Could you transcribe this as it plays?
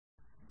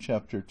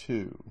Chapter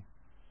 2,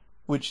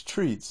 which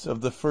treats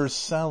of the first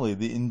sally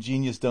the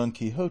ingenious Don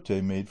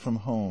Quixote made from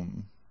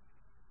home.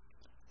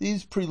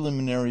 These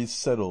preliminaries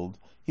settled,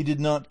 he did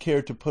not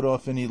care to put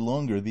off any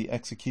longer the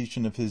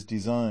execution of his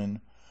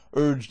design,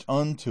 urged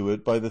on to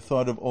it by the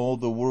thought of all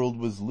the world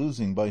was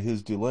losing by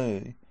his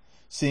delay,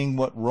 seeing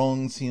what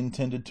wrongs he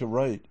intended to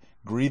right,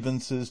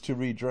 grievances to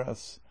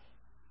redress,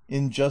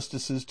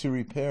 injustices to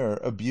repair,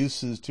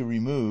 abuses to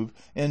remove,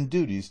 and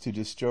duties to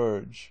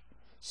discharge.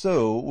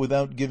 So,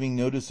 without giving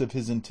notice of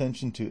his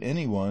intention to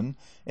any one,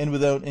 and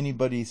without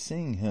anybody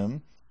seeing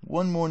him,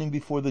 one morning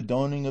before the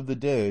dawning of the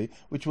day,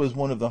 which was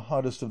one of the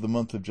hottest of the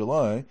month of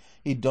July,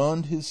 he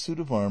donned his suit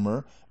of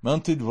armor,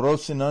 mounted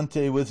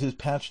Rocinante with his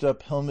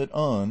patched-up helmet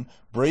on,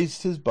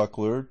 braced his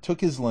buckler,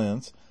 took his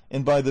lance,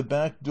 and by the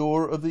back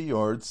door of the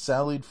yard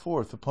sallied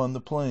forth upon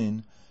the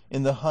plain,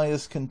 in the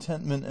highest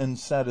contentment and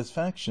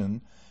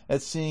satisfaction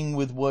at seeing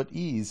with what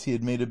ease he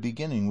had made a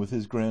beginning with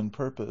his grand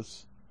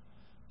purpose.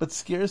 But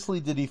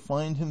scarcely did he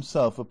find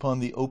himself upon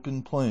the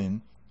open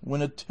plain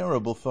when a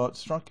terrible thought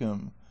struck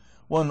him,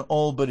 one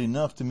all but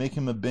enough to make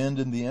him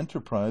abandon the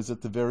enterprise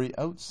at the very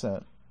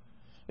outset.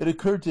 It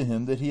occurred to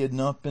him that he had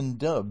not been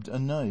dubbed a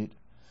knight,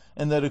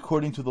 and that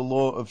according to the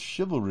law of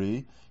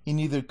chivalry he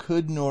neither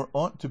could nor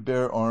ought to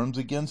bear arms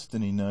against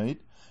any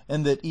knight,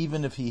 and that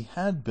even if he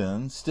had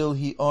been, still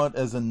he ought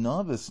as a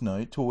novice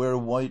knight to wear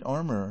white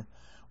armor,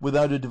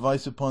 without a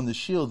device upon the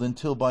shield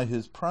until by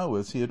his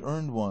prowess he had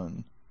earned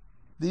one.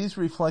 These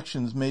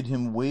reflections made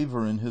him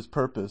waver in his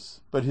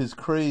purpose, but his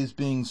craze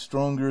being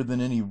stronger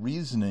than any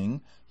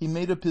reasoning, he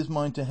made up his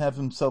mind to have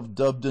himself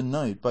dubbed a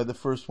knight by the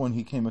first one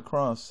he came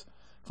across,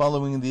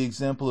 following the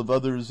example of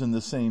others in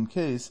the same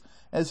case,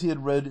 as he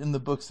had read in the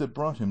books that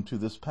brought him to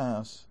this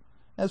pass.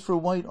 As for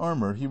white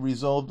armor, he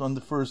resolved on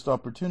the first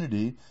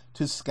opportunity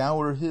to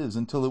scour his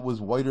until it was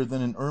whiter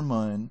than an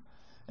ermine,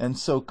 and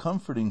so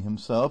comforting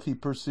himself he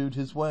pursued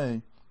his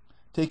way,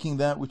 taking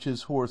that which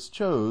his horse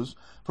chose,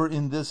 for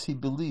in this he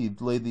believed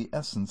lay the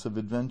essence of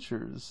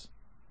adventures.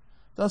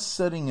 Thus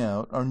setting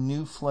out, our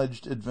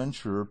new-fledged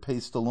adventurer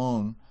paced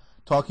along,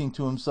 talking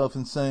to himself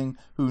and saying,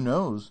 "Who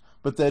knows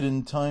but that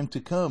in time to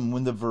come,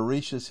 when the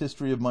veracious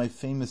history of my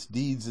famous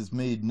deeds is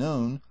made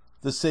known,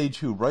 the sage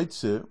who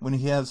writes it, when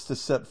he has to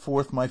set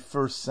forth my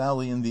first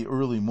sally in the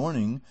early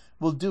morning,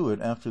 will do it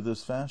after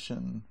this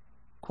fashion."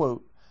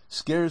 Quote,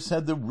 "Scarce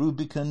had the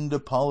rubicund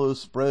Apollo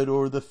spread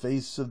o'er the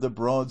face of the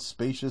broad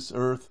spacious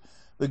earth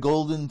the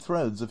golden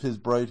threads of his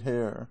bright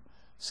hair,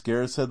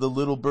 scarce had the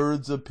little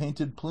birds of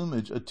painted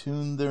plumage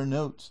attuned their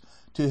notes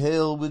to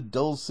hail with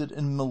dulcet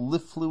and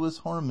mellifluous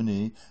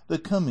harmony the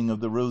coming of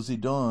the rosy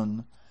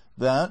dawn,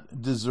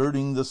 that,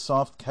 deserting the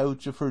soft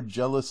couch of her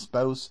jealous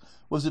spouse,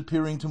 was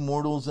appearing to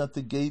mortals at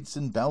the gates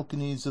and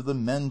balconies of the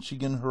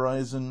Manchegan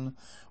horizon,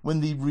 when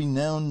the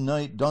renowned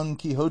knight Don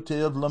Quixote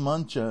of La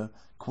Mancha,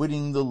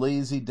 quitting the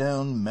lazy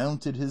down,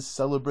 mounted his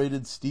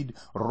celebrated steed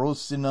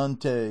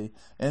Rocinante,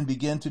 and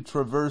began to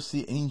traverse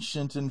the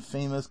ancient and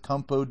famous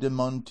Campo de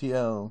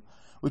Montiel,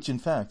 which in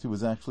fact he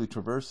was actually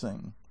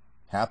traversing.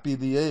 Happy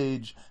the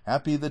age,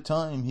 happy the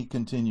time," he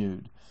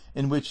continued,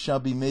 "in which shall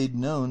be made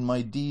known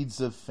my deeds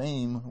of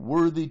fame,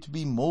 worthy to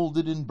be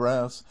moulded in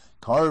brass,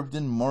 carved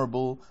in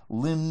marble,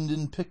 limned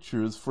in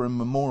pictures for a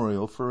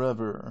memorial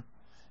forever.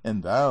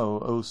 And thou,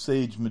 O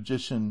sage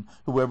magician,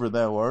 whoever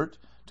thou art,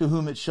 to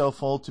whom it shall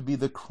fall to be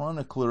the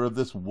chronicler of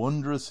this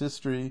wondrous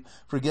history,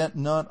 forget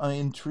not, I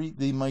entreat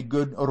thee, my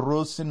good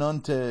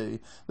Rocinante,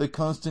 the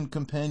constant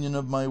companion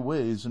of my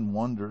ways and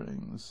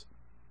wanderings."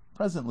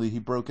 Presently he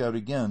broke out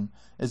again,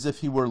 as if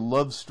he were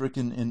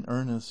love-stricken in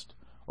earnest.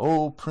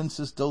 "O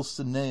Princess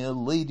Dulcinea,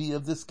 lady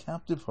of this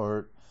captive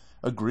heart,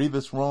 a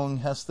grievous wrong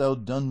hast thou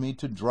done me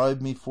to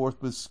drive me forth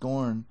with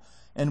scorn,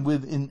 and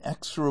with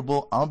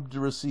inexorable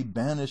obduracy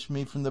banish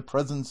me from the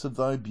presence of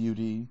thy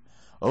beauty.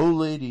 O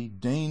lady,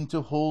 deign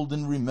to hold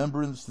in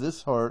remembrance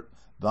this heart,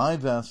 thy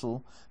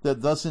vassal,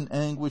 that thus in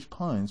anguish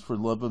pines for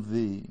love of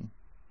thee."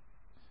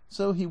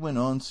 So he went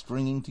on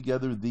stringing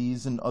together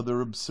these and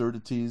other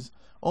absurdities,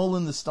 all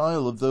in the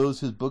style of those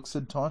his books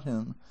had taught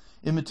him,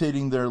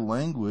 imitating their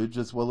language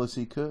as well as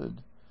he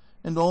could.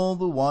 And all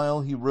the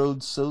while he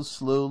rode so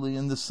slowly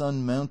and the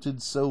sun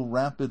mounted so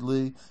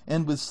rapidly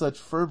and with such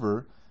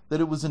fervor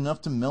that it was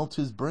enough to melt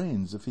his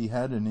brains, if he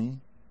had any.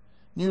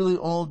 Nearly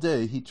all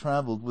day he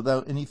travelled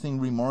without anything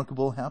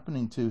remarkable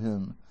happening to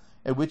him,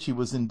 at which he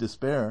was in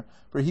despair,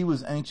 for he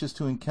was anxious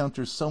to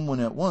encounter some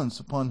one at once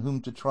upon whom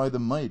to try the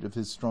might of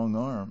his strong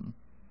arm.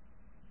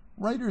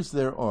 Writers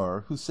there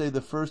are who say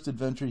the first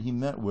adventure he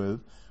met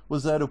with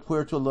was that of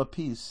Puerto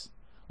Lapice,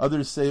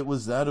 others say it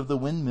was that of the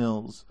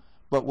windmills,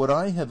 but what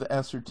I have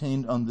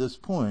ascertained on this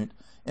point,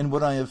 and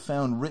what I have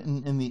found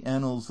written in the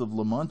annals of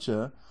La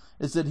Mancha,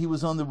 is that he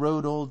was on the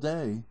road all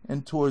day,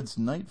 and towards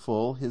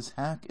nightfall his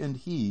hack and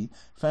he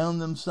found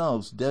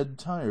themselves dead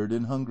tired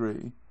and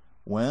hungry,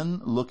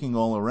 when, looking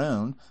all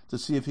around to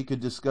see if he could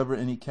discover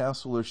any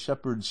castle or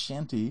shepherd's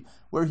shanty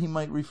where he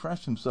might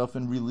refresh himself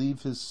and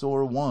relieve his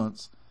sore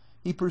wants,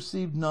 he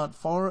perceived not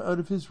far out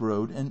of his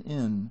road an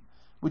inn,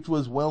 which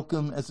was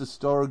welcome as a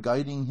star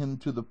guiding him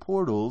to the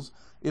portals,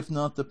 if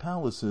not the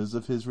palaces,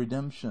 of his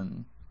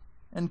redemption.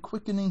 And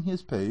quickening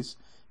his pace,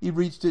 he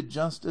reached it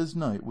just as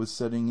night was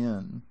setting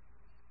in.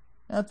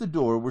 At the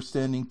door were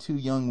standing two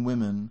young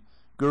women,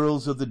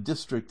 girls of the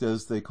district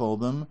as they call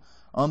them,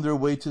 on their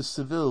way to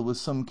Seville with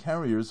some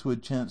carriers who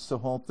had chanced to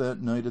halt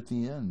that night at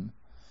the inn.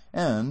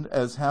 And,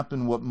 as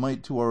happened what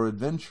might to our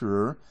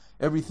adventurer,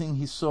 everything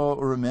he saw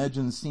or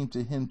imagined seemed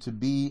to him to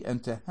be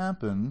and to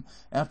happen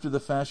after the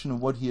fashion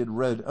of what he had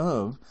read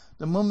of.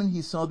 The moment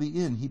he saw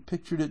the inn he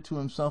pictured it to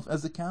himself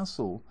as a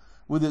castle,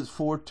 with its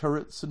 4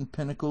 turrets and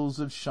pinnacles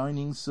of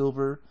shining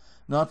silver,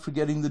 not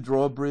forgetting the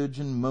drawbridge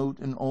and moat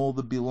and all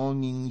the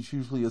belongings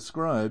usually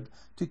ascribed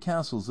to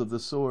castles of the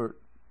sort.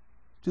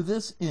 To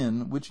this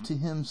inn, which to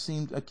him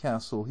seemed a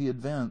castle, he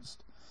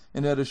advanced,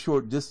 and at a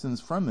short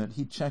distance from it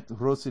he checked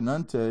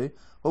Rocinante,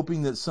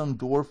 hoping that some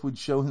dwarf would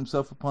show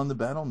himself upon the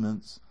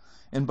battlements,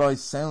 and by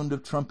sound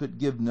of trumpet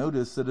give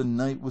notice that a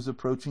knight was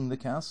approaching the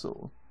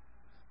castle.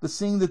 But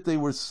seeing that they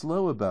were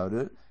slow about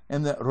it,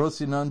 and that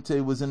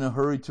Rocinante was in a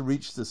hurry to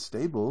reach the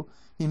stable,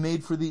 he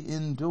made for the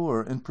inn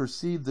door, and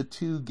perceived the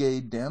 2 gay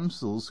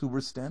damsels who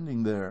were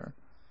standing there,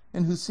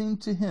 and who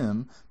seemed to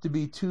him to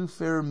be 2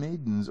 fair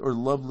maidens or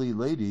lovely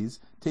ladies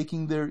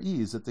taking their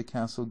ease at the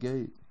castle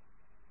gate.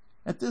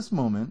 At this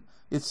moment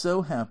it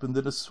so happened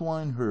that a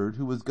swineherd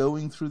who was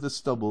going through the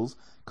stubbles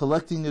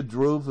collecting a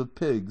drove of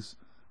pigs,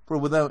 for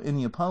without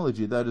any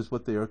apology that is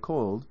what they are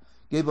called,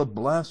 gave a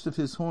blast of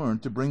his horn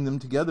to bring them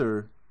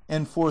together,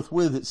 and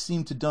forthwith it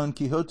seemed to Don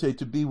Quixote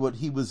to be what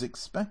he was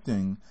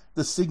expecting,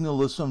 the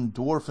signal of some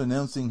dwarf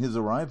announcing his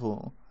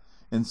arrival.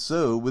 And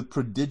so, with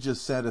prodigious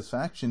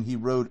satisfaction, he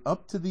rode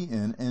up to the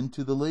inn and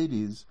to the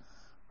ladies,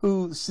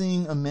 who,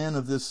 seeing a man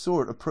of this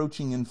sort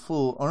approaching in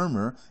full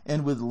armor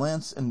and with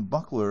lance and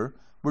buckler,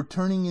 were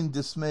turning in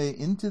dismay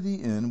into the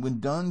inn, when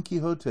Don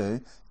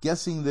Quixote,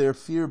 guessing their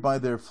fear by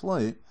their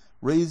flight,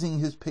 raising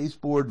his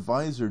pasteboard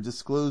visor,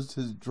 disclosed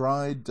his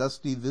dry,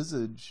 dusty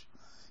visage,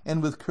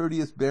 and with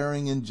courteous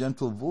bearing and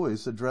gentle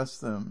voice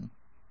addressed them.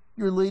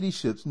 Your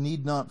ladyships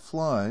need not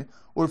fly,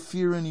 or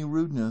fear any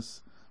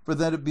rudeness, for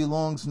that it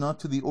belongs not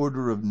to the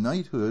order of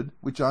knighthood,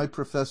 which I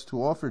profess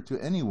to offer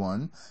to any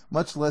one,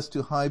 much less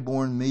to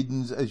high-born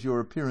maidens as your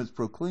appearance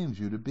proclaims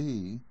you to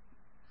be.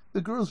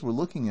 The girls were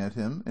looking at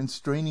him, and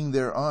straining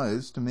their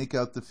eyes to make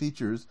out the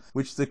features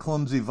which the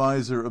clumsy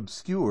visor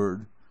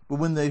obscured, but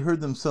when they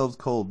heard themselves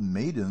called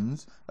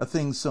maidens, a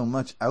thing so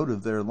much out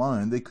of their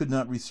line, they could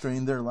not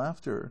restrain their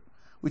laughter,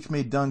 which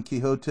made Don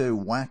Quixote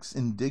wax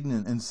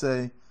indignant and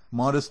say,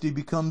 Modesty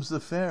becomes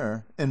the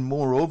fair, and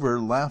moreover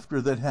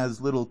laughter that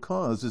has little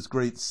cause is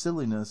great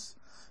silliness.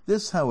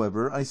 This,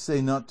 however, I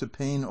say not to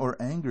pain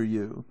or anger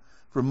you,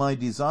 for my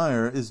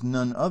desire is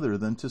none other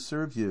than to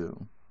serve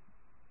you.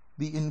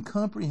 The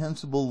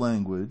incomprehensible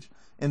language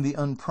and the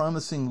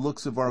unpromising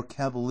looks of our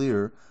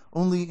cavalier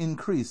only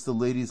increased the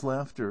lady's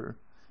laughter,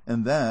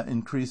 and that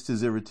increased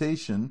his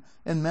irritation,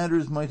 and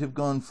matters might have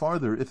gone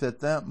farther if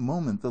at that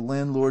moment the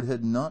landlord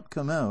had not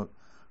come out,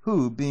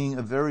 who, being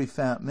a very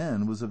fat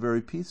man, was a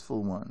very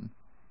peaceful one.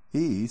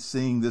 He,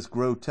 seeing this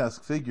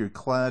grotesque figure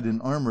clad in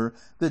armor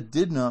that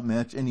did not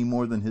match any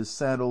more than his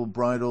saddle,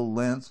 bridle,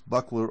 lance,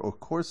 buckler, or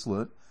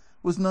corslet,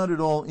 was not at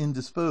all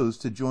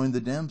indisposed to join the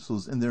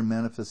damsels in their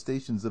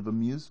manifestations of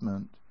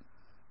amusement.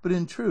 But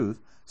in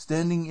truth,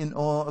 standing in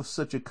awe of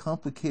such a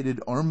complicated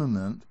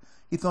armament,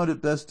 he thought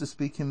it best to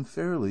speak him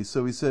fairly,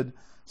 so he said,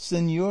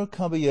 Senor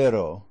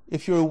Caballero,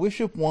 if your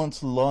worship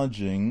wants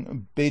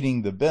lodging,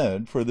 bating the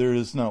bed, for there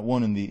is not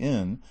one in the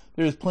inn,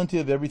 there is plenty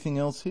of everything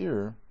else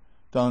here.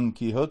 Don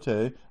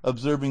Quixote,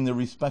 observing the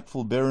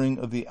respectful bearing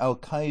of the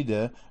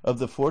alcaide of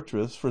the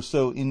fortress, for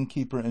so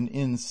innkeeper and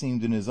inn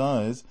seemed in his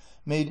eyes,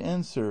 made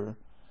answer,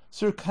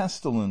 Sir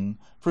Castellan,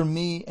 for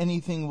me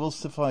anything will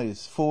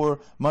suffice, for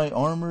my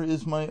armor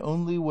is my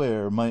only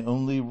wear, my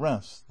only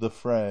rest, the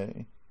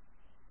fray.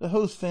 The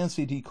host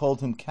fancied he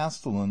called him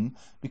Castellan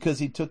because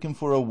he took him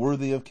for a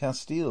worthy of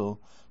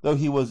Castile, though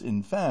he was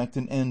in fact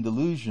an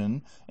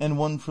Andalusian, and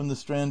one from the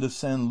strand of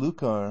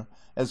Sanlúcar,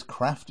 as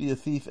crafty a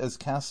thief as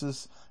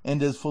Cassis,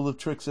 and as full of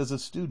tricks as a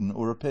student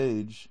or a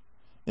page.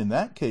 In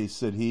that case,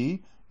 said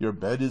he, your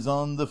bed is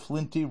on the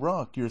flinty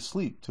rock, your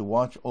sleep to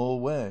watch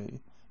alway,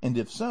 and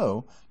if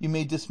so, you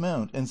may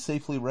dismount and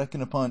safely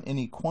reckon upon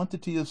any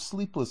quantity of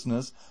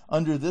sleeplessness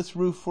under this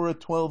roof for a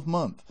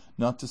 12-month,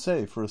 not to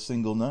say for a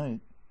single night.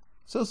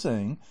 So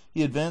saying,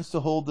 he advanced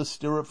to hold the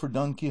stirrup for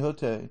Don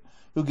Quixote,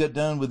 who got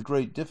down with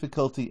great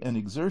difficulty and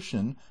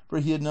exertion, for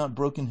he had not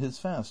broken his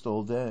fast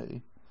all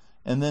day,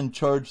 and then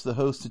charged the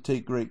host to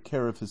take great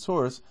care of his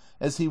horse,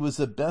 as he was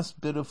the best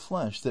bit of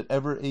flesh that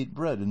ever ate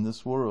bread in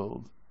this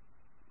world.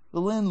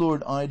 The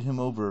landlord eyed him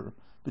over,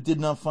 but did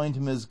not find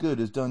him as good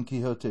as Don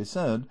Quixote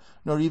said,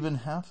 nor even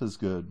half as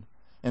good,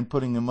 and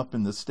putting him up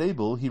in the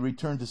stable, he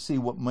returned to see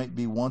what might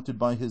be wanted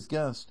by his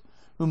guest,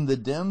 whom the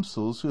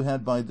damsels, who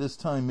had by this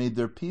time made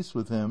their peace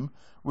with him,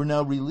 were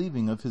now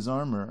relieving of his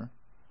armor.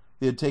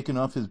 They had taken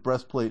off his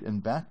breastplate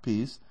and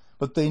back-piece,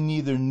 but they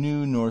neither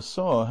knew nor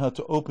saw how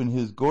to open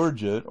his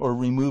gorget or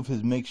remove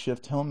his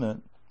makeshift helmet,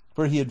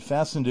 for he had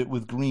fastened it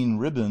with green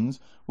ribbons,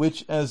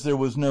 which, as there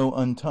was no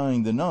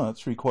untying the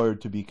knots,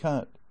 required to be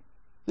cut.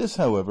 This,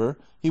 however,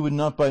 he would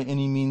not by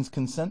any means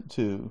consent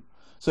to,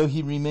 so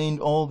he remained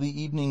all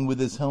the evening with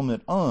his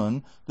helmet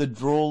on, the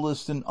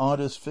drollest and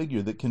oddest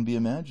figure that can be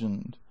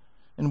imagined.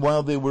 And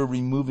while they were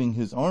removing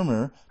his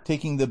armor,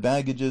 taking the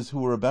baggages who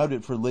were about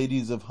it for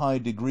ladies of high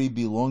degree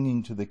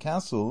belonging to the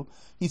castle,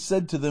 he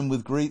said to them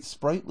with great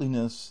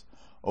sprightliness,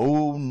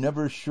 "Oh,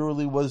 never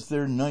surely was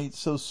there knight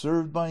so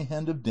served by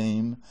hand of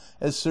dame,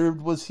 as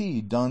served was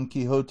he, Don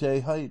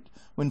Quixote hight,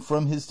 when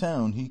from his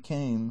town he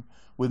came,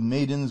 with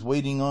maidens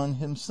waiting on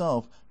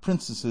himself,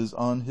 princesses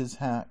on his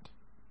hack."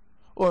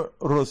 Or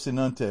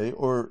Rocinante,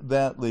 or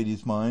that,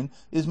 ladies mine,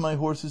 is my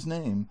horse's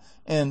name,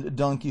 and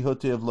Don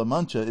Quixote of La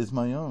Mancha is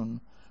my own.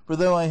 For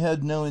though I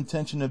had no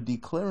intention of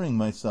declaring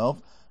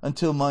myself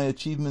until my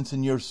achievements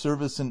in your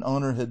service and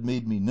honor had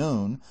made me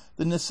known,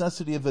 the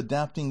necessity of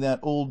adapting that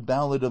old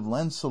ballad of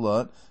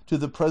Lancelot to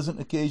the present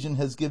occasion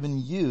has given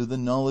you the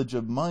knowledge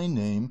of my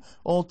name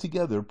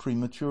altogether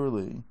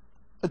prematurely.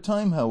 A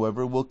time,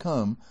 however, will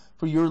come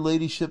for your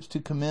ladyships to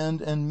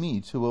command and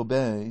me to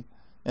obey,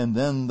 and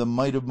then the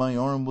might of my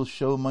arm will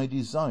show my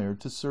desire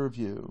to serve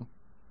you.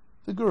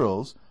 The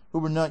girls, who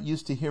were not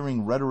used to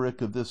hearing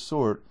rhetoric of this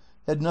sort,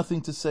 had nothing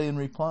to say in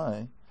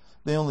reply.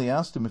 They only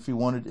asked him if he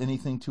wanted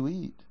anything to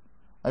eat.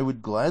 "I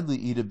would gladly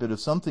eat a bit of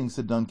something,"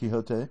 said Don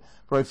Quixote,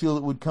 "for I feel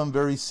it would come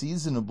very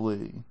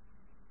seasonably."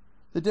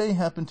 The day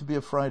happened to be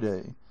a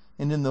Friday,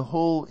 and in the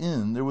whole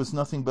inn there was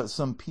nothing but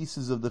some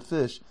pieces of the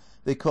fish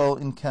they call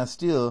in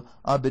Castile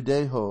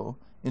abadejo,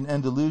 in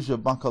Andalusia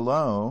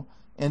bacalao,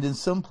 and in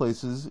some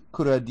places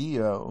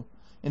curadillo,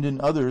 and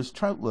in others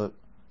troutlet,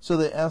 so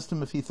they asked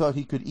him if he thought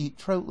he could eat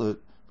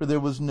troutlet, for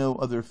there was no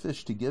other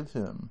fish to give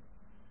him.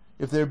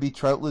 "If there be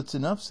troutlets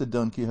enough," said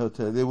Don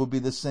Quixote, "they will be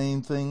the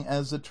same thing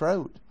as a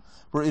trout,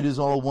 for it is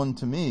all one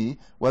to me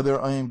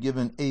whether I am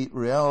given 8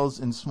 reals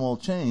in small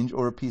change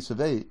or a piece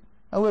of 8.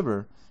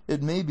 However,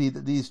 it may be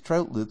that these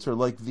troutlets are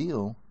like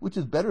veal, which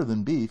is better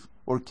than beef,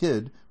 or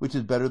kid, which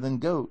is better than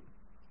goat.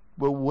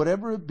 But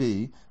whatever it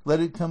be, let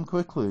it come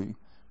quickly,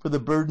 for the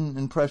burden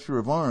and pressure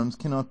of arms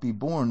cannot be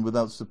borne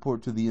without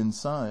support to the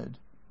inside."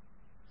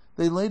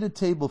 They laid a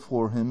table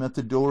for him at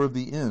the door of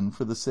the inn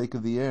for the sake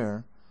of the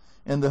air,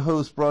 and the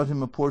host brought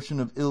him a portion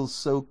of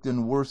ill-soaked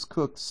and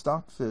worse-cooked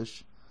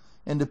stockfish,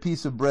 and a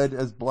piece of bread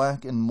as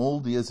black and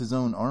mouldy as his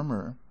own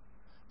armor.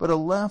 But a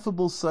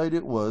laughable sight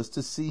it was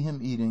to see him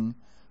eating,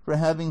 for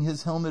having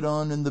his helmet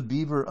on and the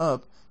beaver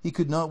up, he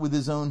could not with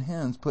his own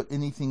hands put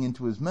anything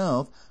into his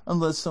mouth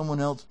unless some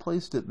one else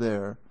placed it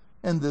there,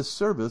 and this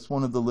service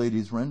one of the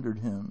ladies rendered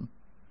him.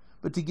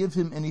 But to give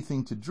him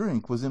anything to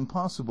drink was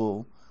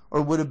impossible,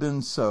 or would have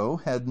been so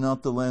had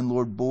not the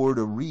landlord bored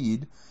a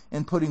reed,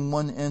 and putting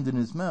one end in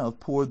his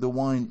mouth poured the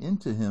wine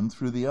into him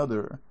through the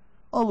other,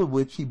 all of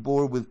which he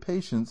bore with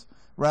patience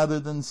rather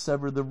than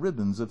sever the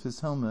ribbons of his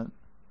helmet.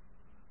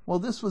 While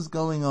this was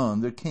going on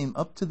there came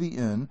up to the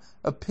inn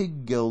a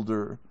pig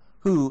gelder,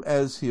 who,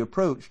 as he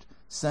approached,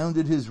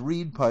 sounded his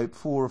reed pipe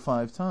 4 or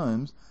 5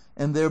 times,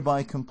 and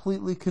thereby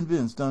completely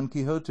convinced Don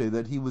Quixote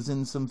that he was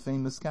in some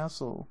famous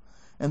castle,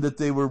 and that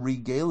they were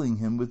regaling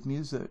him with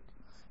music,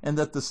 and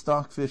that the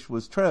stockfish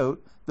was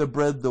trout, the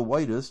bread the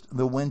whitest,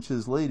 the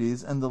wenches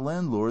ladies, and the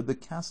landlord the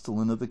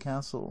castellan of the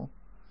castle.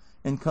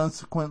 And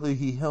consequently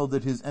he held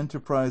that his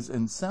enterprise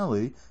and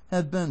sally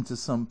had been to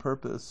some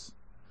purpose.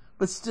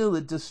 But still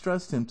it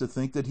distressed him to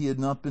think that he had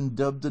not been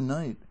dubbed a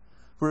knight,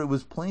 for it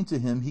was plain to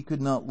him he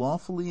could not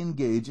lawfully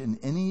engage in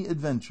any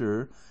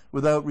adventure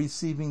without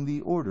receiving the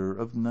order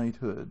of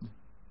knighthood.